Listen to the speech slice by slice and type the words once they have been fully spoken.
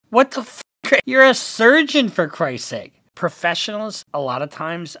What the f***? You're a surgeon, for Christ's sake. Professionals, a lot of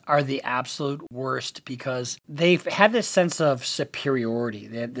times, are the absolute worst because they've had this sense of superiority.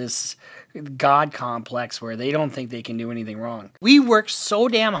 They have this God complex where they don't think they can do anything wrong. We worked so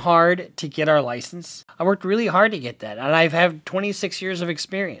damn hard to get our license. I worked really hard to get that, and I've had 26 years of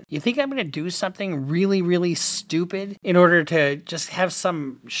experience. You think I'm going to do something really, really stupid in order to just have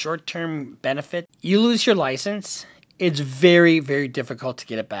some short-term benefit? You lose your license, it's very, very difficult to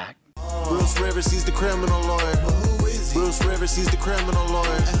get it back. Bruce Rivers, he's the criminal lawyer. Bruce Rivers, he's the criminal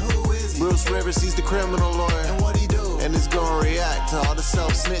lawyer. Bruce Rivers, he's the criminal lawyer. And what he do? And he's gonna react to all the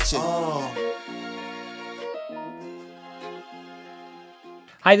self-snitching.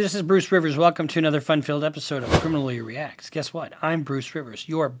 Hi, this is Bruce Rivers. Welcome to another fun-filled episode of Criminal Lawyer Reacts. Guess what? I'm Bruce Rivers,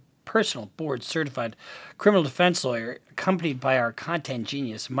 your personal board-certified criminal defense lawyer, accompanied by our content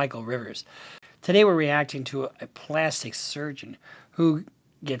genius, Michael Rivers. Today we're reacting to a plastic surgeon who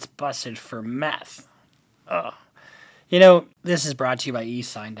gets busted for meth. Ugh. You know, this is brought to you by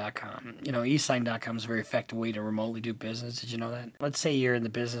eSign.com. You know, eSign.com is a very effective way to remotely do business. Did you know that? Let's say you're in the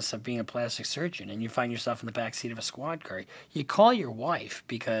business of being a plastic surgeon and you find yourself in the backseat of a squad car. You call your wife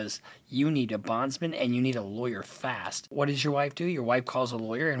because you need a bondsman and you need a lawyer fast. What does your wife do? Your wife calls a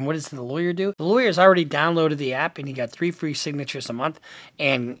lawyer, and what does the lawyer do? The lawyer's already downloaded the app and he got 3 free signatures a month.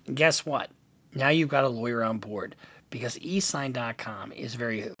 And guess what? Now you've got a lawyer on board, because eSign.com is a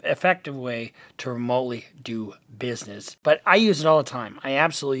very effective way to remotely do business. But I use it all the time. I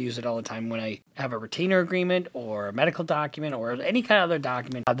absolutely use it all the time when I have a retainer agreement or a medical document or any kind of other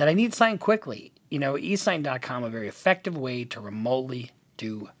document that I need signed quickly. You know, eSign.com, a very effective way to remotely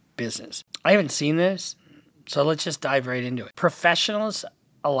do business. I haven't seen this, so let's just dive right into it. Professionals,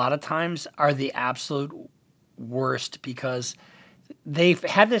 a lot of times, are the absolute worst because they've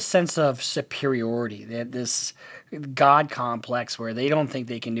had this sense of superiority. They have this God complex where they don't think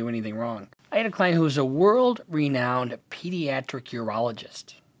they can do anything wrong. I had a client who was a world-renowned pediatric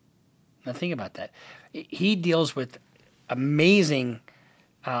urologist. Now think about that. He deals with amazing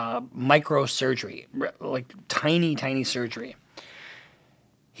microsurgery, like tiny, tiny surgery.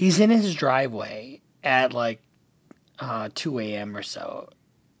 He's in his driveway at like 2 a.m. or so,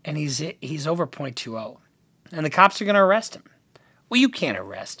 and he's over .20, and the cops are going to arrest him. Well, you can't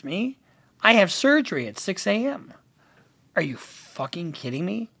arrest me. I have surgery at 6 a.m. Are you fucking kidding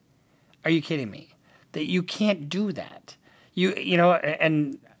me? Are you kidding me? That you can't do that. You know,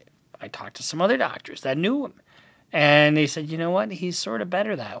 and I talked to some other doctors that knew him, and they said, you know what? He's sort of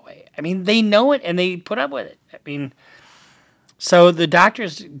better that way. I mean, they know it and they put up with it. I mean, so the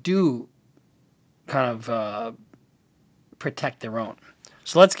doctors do kind of protect their own.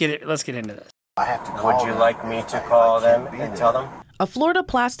 So let's get into this. Would you like me to call them and tell them? A Florida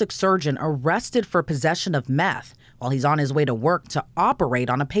plastic surgeon arrested for possession of meth while he's on his way to work to operate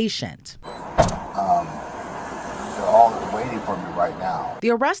on a patient. They're all waiting for me right now. The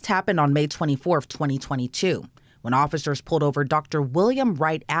arrest happened on May 24th, 2022, when officers pulled over Dr. William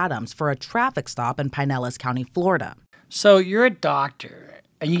Wright Adams for a traffic stop in Pinellas County, Florida. So you're a doctor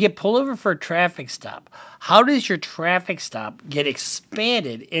and you get pulled over for a traffic stop. How does your traffic stop get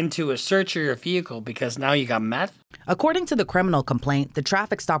expanded into a search of your vehicle because now you got meth? According to the criminal complaint, the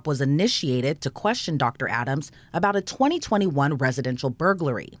traffic stop was initiated to question Dr. Adams about a 2021 residential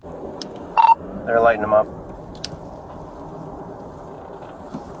burglary. They're lighting them up.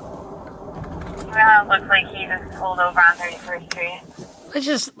 Well, it looks like he just pulled over on 31st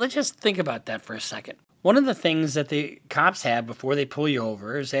Street. Let's just think about that for a second. One of the things that the cops have before they pull you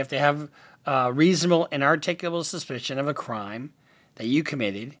over is they have to have reasonable and articulable suspicion of a crime that you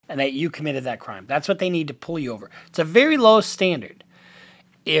committed and that you committed that crime. That's what they need to pull you over. It's a very low standard.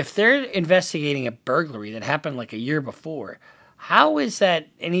 If they're investigating a burglary that happened like a year before, how is that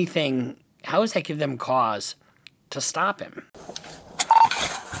give them cause to stop him?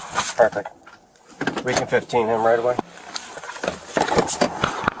 Perfect. We can 15 him right away.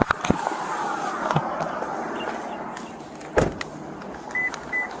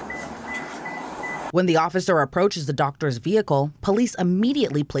 When the officer approaches the doctor's vehicle, police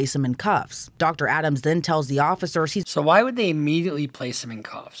immediately place him in cuffs. Dr. Adams then tells the officers he's... So why would they immediately place him in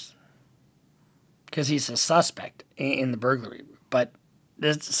cuffs? Because he's a suspect in the burglary. But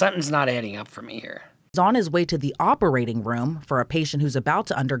something's not adding up for me here. He's on his way to the operating room for a patient who's about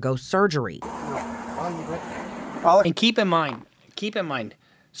to undergo surgery. And keep in mind,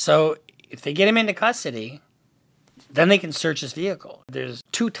 so if they get him into custody, then they can search his vehicle. There's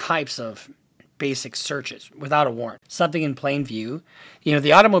 2 types of basic searches without a warrant. Something in plain view. You know,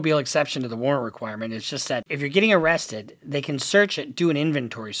 the automobile exception to the warrant requirement is just that if you're getting arrested, they can search it, do an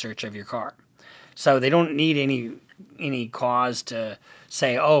inventory search of your car. So they don't need any any cause to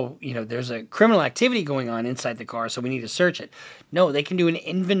say, oh, there's a criminal activity going on inside the car, so we need to search it. No, they can do an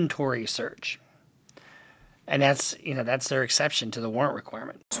inventory search. And that's their exception to the warrant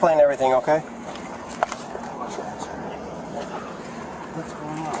requirement. Explain everything, okay? What's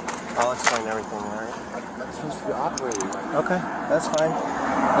going on? I'll explain everything, all right? I'm supposed to be operating right now. Okay, that's fine.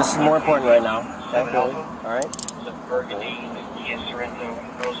 This is more important right now. Definitely. All right? The Burgundy, the Kia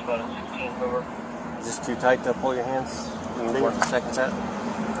Sorento, Rosebud, 16 Hoover. Is this too tight to pull your hands? You can work the second set.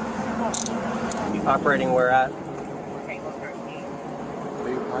 Operating where at?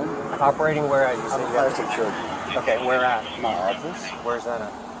 Operating where at? You said I'm you plastic surgeon. Okay, where at? My office Where's that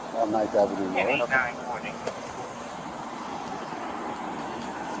at? on 9th Avenue North. 940.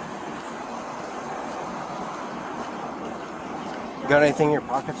 You got anything in your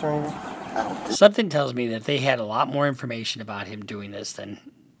pockets or anything? I don't think Something tells me that they had a lot more information about him doing this than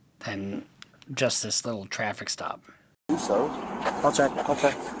just this little traffic stop. so. I'll check.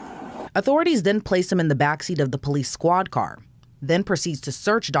 Authorities then place him in the backseat of the police squad car, then proceeds to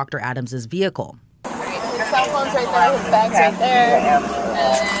search Dr. Adams' vehicle. His cell phone's right there, his bag's right there, and just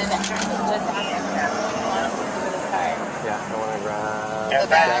ask him what he wants to do with his car. Yeah, I want to grab The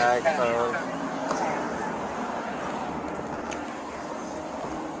bag. bag, phone.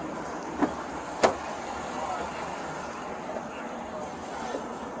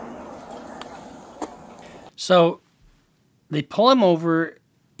 So they pull him over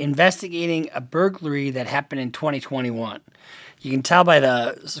investigating a burglary that happened in 2021. You can tell by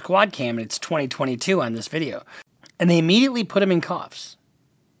the squad cam it's 2022 on this video. And they immediately put him in cuffs.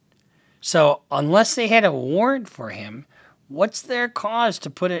 So unless they had a warrant for him, what's their cause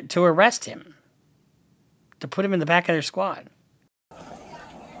to arrest him? To put him in the back of their squad?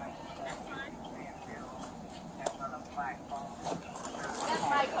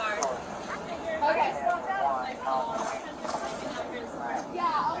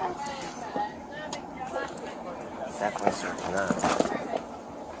 Definitely searching that.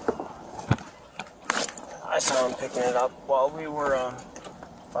 I saw him picking it up while we were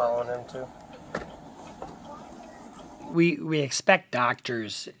following him too. We expect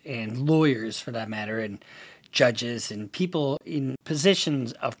doctors and lawyers, for that matter, and judges and people in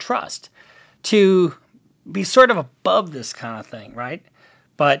positions of trust to be sort of above this kind of thing, right?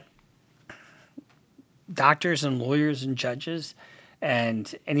 But doctors and lawyers and judges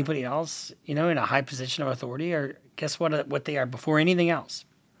and anybody else, in a high position of authority are, guess what they are before anything else?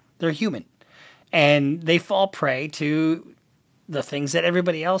 They're human. And they fall prey to the things that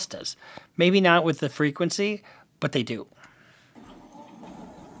everybody else does. Maybe not with the frequency, but they do.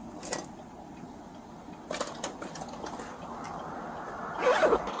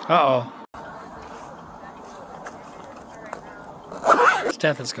 Uh-oh.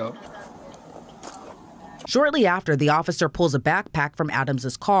 Stethoscope. Shortly after, the officer pulls a backpack from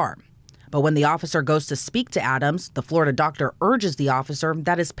Adams' car. But when the officer goes to speak to Adams, the Florida doctor urges the officer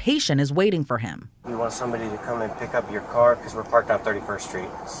that his patient is waiting for him. We want somebody to come and pick up your car because we're parked on 31st Street.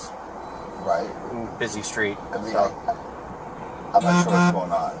 It's Right. a busy street. I mean, So, I'm not sure what's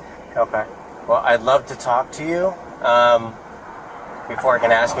going on. okay. Well, I'd love to talk to you. Before I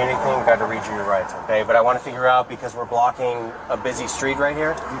can ask you anything, we've got to read you your rights, okay? But I want to figure out, because we're blocking a busy street right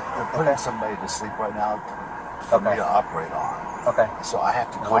here. You're putting somebody to sleep right now for me to operate on. Okay. So I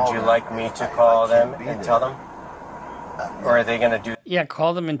have to call Would you them. like me to I call them can't be and there. tell them? Or are they going to do... Yeah,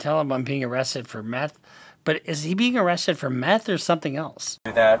 call them and tell them I'm being arrested for meth. But is he being arrested for meth or something else?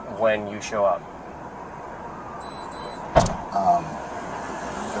 do that when you show up?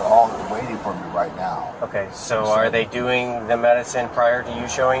 They're all waiting for me right now. Okay, so are they doing the medicine prior to you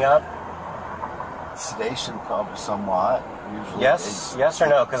showing up? Sedation, probably somewhat. Usually. Yes or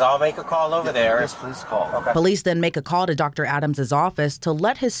no? Because I'll make a call over there. Yes, please call. Okay. Police then make a call to Dr. Adams' office to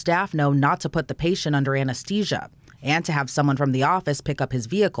let his staff know not to put the patient under anesthesia and to have someone from the office pick up his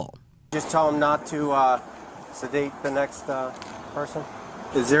vehicle. Just tell them not to sedate the next person.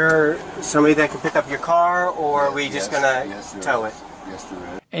 Is there somebody that can pick up your car, or are we just going to tow it? Yes, there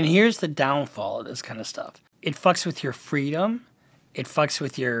is. And here's the downfall of this kind of stuff. It fucks with your freedom. It fucks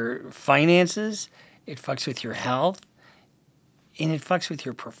with your finances. It fucks with your health. And it fucks with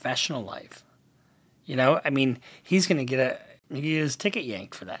your professional life. I mean, he's going to get his ticket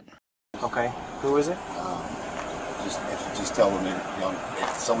yanked for that. Okay. Who is it? Just tell them if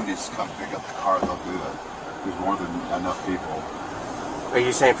somebody just come pick up the car, they'll do it. There's more than enough people. Are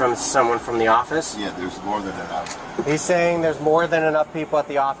you saying from someone from the office? Yeah, there's more than enough. He's saying there's more than enough people at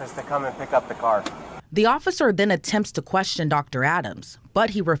the office to come and pick up the car. The officer then attempts to question Dr. Adams,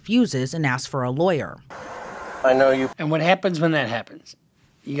 but he refuses and asks for a lawyer. I know you. And what happens when that happens?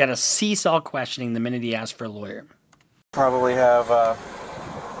 You got to cease all questioning the minute he asks for a lawyer. Probably have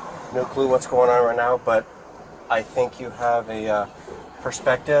no clue what's going on right now, but I think you have a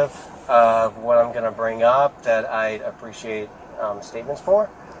perspective of what I'm going to bring up that I'd appreciate statements for.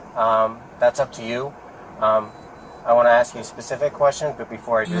 That's up to you. I want to ask you specific questions, but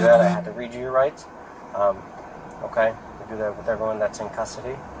before I do that, I have to read you your rights. Okay? We do that with everyone that's in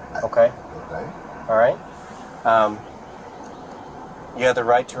custody. Okay? Okay. All right? You have the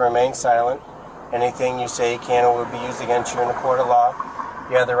right to remain silent. Anything you say can or will be used against you in a court of law.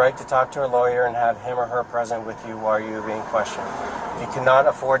 You have the right to talk to a lawyer and have him or her present with you while you're being questioned. If you cannot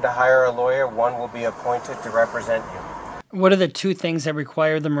afford to hire a lawyer, one will be appointed to represent you. What are the two things that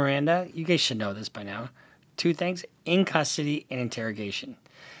require the Miranda? You guys should know this by now. Two things: in custody and interrogation.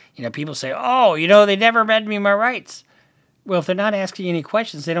 You know, people say, oh, you know, they never read me my rights. Well, if they're not asking you any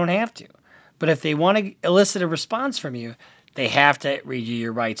questions, they don't have to. But if they want to elicit a response from you, they have to read you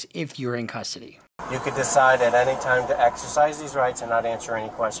your rights if you're in custody. You could decide at any time to exercise these rights and not answer any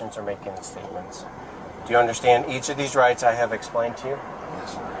questions or make any statements. Do you understand each of these rights I have explained to you?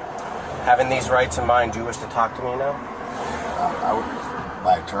 Yes, sir. Having these rights in mind, do you wish to talk to me now?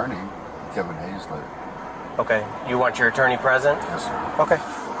 My attorney, Kevin Hazlett. Okay. You want your attorney present? Yes, sir. Okay.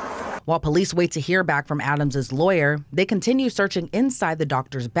 While police wait to hear back from Adams's lawyer, they continue searching inside the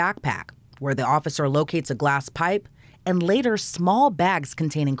doctor's backpack, where the officer locates a glass pipe and later small bags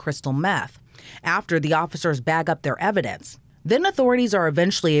containing crystal meth, after the officers bag up their evidence. Then authorities are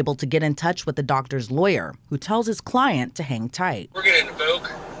eventually able to get in touch with the doctor's lawyer, who tells his client to hang tight. We're going to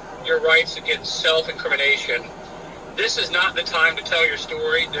invoke your rights against self-incrimination. This is not the time to tell your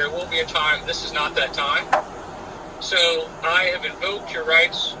story. There will be a time. This is not that time. So I have invoked your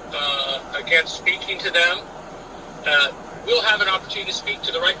rights against speaking to them. We'll have an opportunity to speak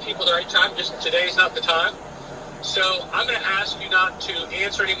to the right people at the right time. Just today is not the time. So I'm going to ask you not to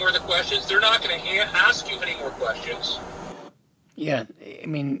answer any more of the questions. They're not going to ask you any more questions. Yeah, I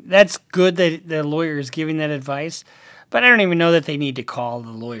mean, that's good that the lawyer is giving that advice, but I don't even know that they need to call the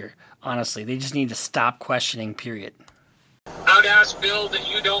lawyer, honestly. They just need to stop questioning, period. I would ask, Bill, that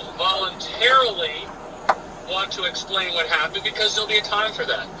you don't voluntarily want to explain what happened, because there'll be a time for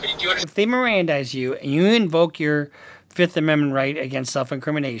that. Do you understand? If they Mirandize you and you invoke your Fifth Amendment right against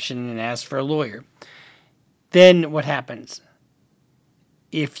self-incrimination and ask for a lawyer, then what happens?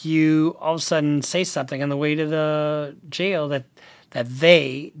 If you all of a sudden say something on the way to the jail that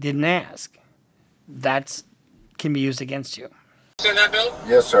they didn't ask, that can be used against you. Understand that, Bill?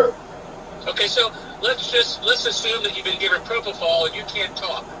 Yes, sir. Okay, so let's assume that you've been given propofol and you can't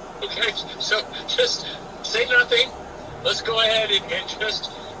talk. Okay, so just say nothing. Let's go ahead and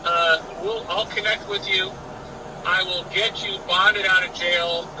just I'll connect with you. I will get you bonded out of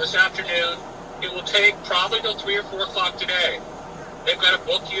jail this afternoon. It will take probably till 3 or 4 o'clock today. They've got to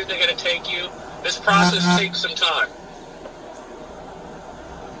book you. They've got to take you. This process takes some time.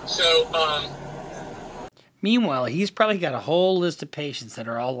 So, Meanwhile, he's probably got a whole list of patients that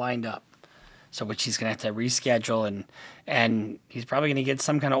are all lined up. So which he's going to have to reschedule, and he's probably going to get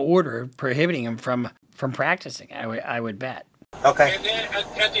some kind of order prohibiting him from practicing, I would bet. Okay. And then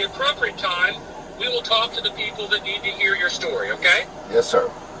at the appropriate time, we will talk to the people that need to hear your story, okay? Yes, sir.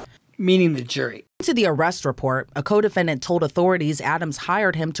 Meaning the jury. To the arrest report, a co-defendant told authorities Adams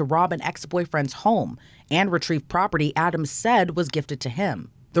hired him to rob an ex-boyfriend's home and retrieve property Adams said was gifted to him.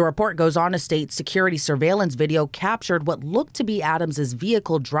 The report goes on to state security surveillance video captured what looked to be Adams's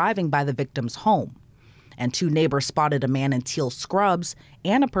vehicle driving by the victim's home. And 2 neighbors spotted a man in teal scrubs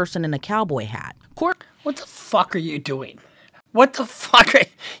and a person in a cowboy hat. What the fuck are you doing? What the fuck?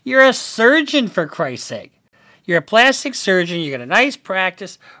 You're a surgeon, for Christ's sake. You're a plastic surgeon. You got a nice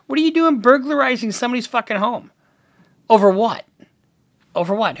practice. What are you doing burglarizing somebody's fucking home? Over what?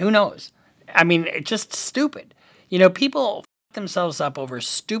 Over what? Who knows? I mean, it's just stupid. You know, people f themselves up over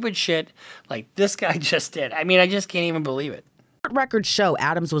stupid shit like this guy just did. I mean, I just can't even believe it. Records show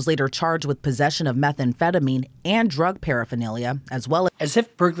Adams was later charged with possession of methamphetamine and drug paraphernalia, as well as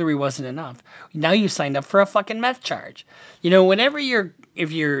if burglary wasn't enough. Now you signed up for a fucking meth charge. You know, whenever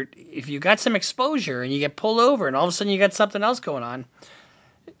if you got some exposure and you get pulled over and all of a sudden you got something else going on,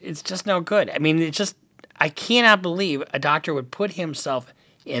 it's just no good. I mean, I cannot believe a doctor would put himself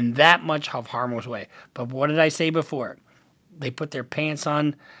in that much of harm's way. But what did I say before? They put their pants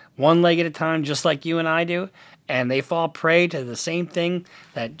on one leg at a time, just like you and I do, and they fall prey to the same thing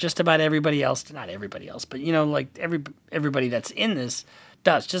that just about everybody else, not everybody else, but, you know, like everybody that's in this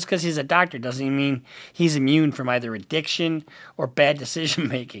does. Just because he's a doctor doesn't mean he's immune from either addiction or bad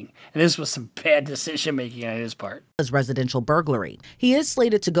decision-making. And this was some bad decision-making on his part. Residential burglary. He is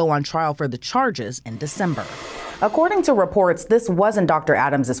slated to go on trial for the charges in December. According to reports, this wasn't Dr.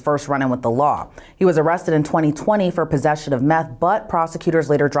 Adams' first run-in with the law. He was arrested in 2020 for possession of meth, but prosecutors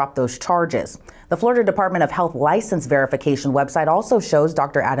later dropped those charges. The Florida Department of Health license verification website also shows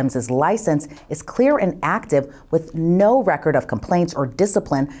Dr. Adams' license is clear and active with no record of complaints or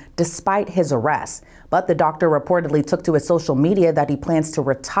discipline despite his arrest. But the doctor reportedly took to his social media that he plans to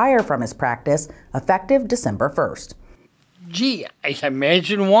retire from his practice effective December 1st. Gee, I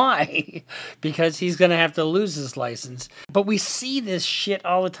imagine why. Because he's going to have to lose his license. But we see this shit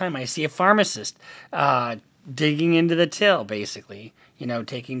all the time. I see a pharmacist digging into the till, basically, you know,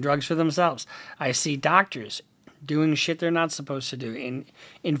 taking drugs for themselves. I see doctors doing shit they're not supposed to do,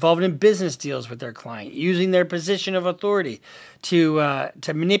 involved in business deals with their client, using their position of authority to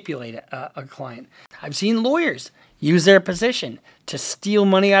manipulate a client. I've seen lawyers use their position to steal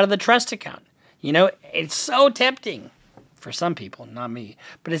money out of the trust account. You know, it's so tempting. For some people, not me,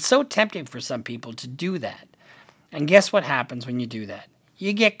 but it's so tempting for some people to do that. And guess what happens when you do that?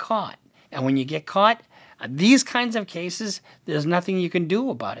 You get caught. And when you get caught, these kinds of cases, there's nothing you can do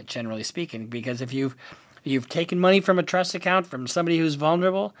about it, generally speaking, because if you've taken money from a trust account from somebody who's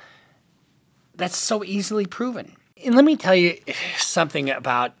vulnerable, that's so easily proven. And let me tell you something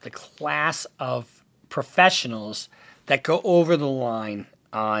about the class of professionals that go over the line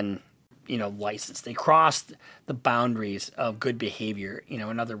on, you know, license. They cross the boundaries of good behavior, you know,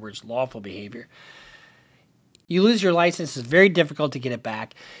 in other words, lawful behavior. You lose your license, it's very difficult to get it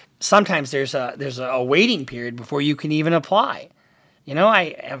back. Sometimes there's a waiting period before you can even apply. You know,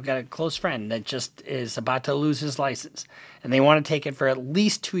 I've got a close friend that just is about to lose his license, and they want to take it for at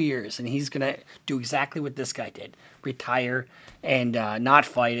least 2 years, and he's going to do exactly what this guy did, retire and not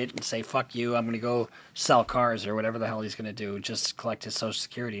fight it and say, fuck you, I'm going to go sell cars or whatever the hell he's going to do, just collect his Social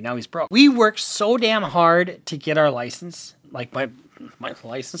Security. Now he's broke. We worked so damn hard to get our license, like my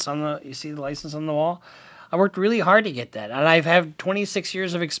license on the, you see the license on the wall? I worked really hard to get that, and I've had 26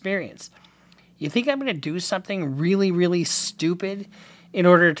 years of experience. You think I'm going to do something really, really stupid in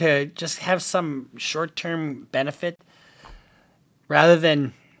order to just have some short-term benefit rather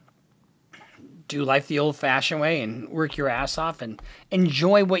than do life the old-fashioned way and work your ass off and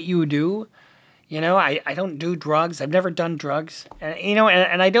enjoy what you do? You know, I don't do drugs. I've never done drugs. And, you know,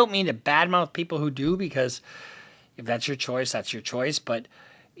 and I don't mean to badmouth people who do, because if that's your choice, that's your choice. But,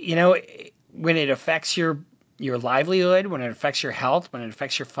 you know, when it affects your livelihood, when it affects your health, when it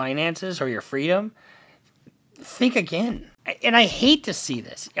affects your finances or your freedom, think again. And I hate to see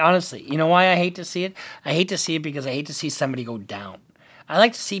this, honestly. You know why I hate to see it? I hate to see it because I hate to see somebody go down. I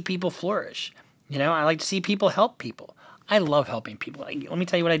like to see people flourish. You know, I like to see people help people. I love helping people. Let me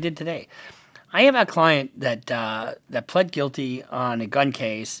tell you what I did today. I have a client that pled guilty on a gun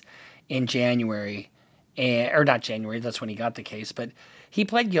case in January, or not January, that's when he got the case, but he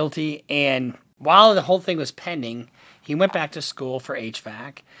pled guilty, and while the whole thing was pending, he went back to school for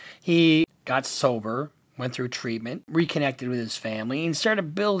HVAC. He got sober, went through treatment, reconnected with his family, and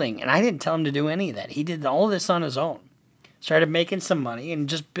started building. And I didn't tell him to do any of that. He did all of this on his own. Started making some money and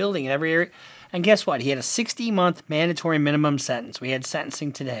just building in every area. And guess what? He had a 60-month mandatory minimum sentence. We had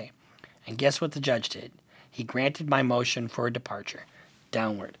sentencing today. And guess what the judge did? He granted my motion for a departure,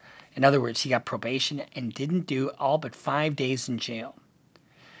 downward. In other words, he got probation and didn't do all but 5 days in jail.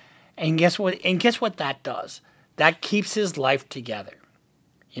 And guess what? And guess what that does? That keeps his life together.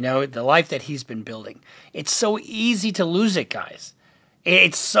 You know, the life that he's been building. It's so easy to lose it, guys.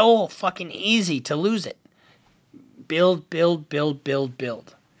 It's so fucking easy to lose it. Build, build, build, build,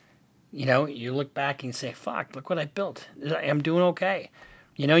 build. You know, you look back and you say, fuck, look what I built. I'm doing okay.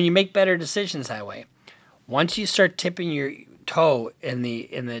 You know, you make better decisions that way. Once you start tipping your toe in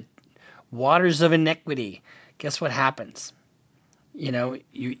the waters of iniquity, guess what happens? You know,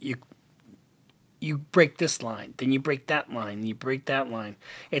 you break this line, then you break that line, you break that line.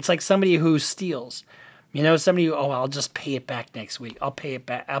 It's like somebody who steals. You know, somebody who, oh, I'll just pay it back next week. I'll pay it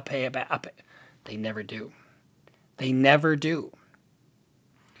back. I'll pay it back. They never do. They never do.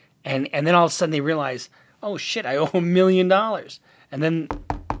 And then all of a sudden they realize, oh shit, I owe $1 million. And then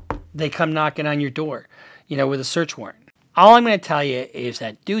they come knocking on your door, you know, with a search warrant. All I'm going to tell you is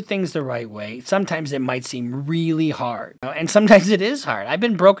that do things the right way. Sometimes it might seem really hard, you know, and sometimes it is hard. I've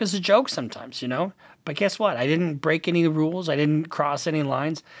been broke as a joke sometimes, you know, but guess what? I didn't break any rules. I didn't cross any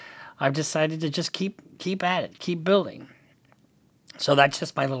lines. I've decided to just keep at it, keep building. So that's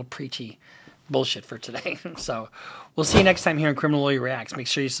just my little preachy bullshit for today. So we'll see you next time here on Criminal Lawyer Reacts. Make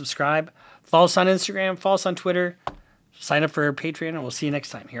sure you subscribe. Follow us on Instagram. Follow us on Twitter. Sign up for Patreon, and we'll see you next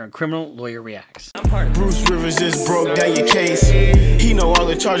time here on Criminal Lawyer Reacts. Bruce Rivers just broke down your case. He know all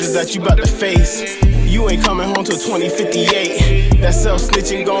the charges that you about to face. You ain't coming home till 2058. That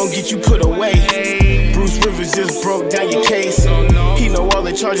self-snitching gon' get you put away. Bruce Rivers just broke down your case. He know all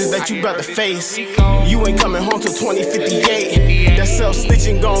the charges that you bout to face. You ain't coming home till 2058. That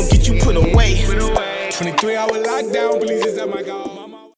self-snitching gon' get you put away. 23-hour lockdown, police is at my god.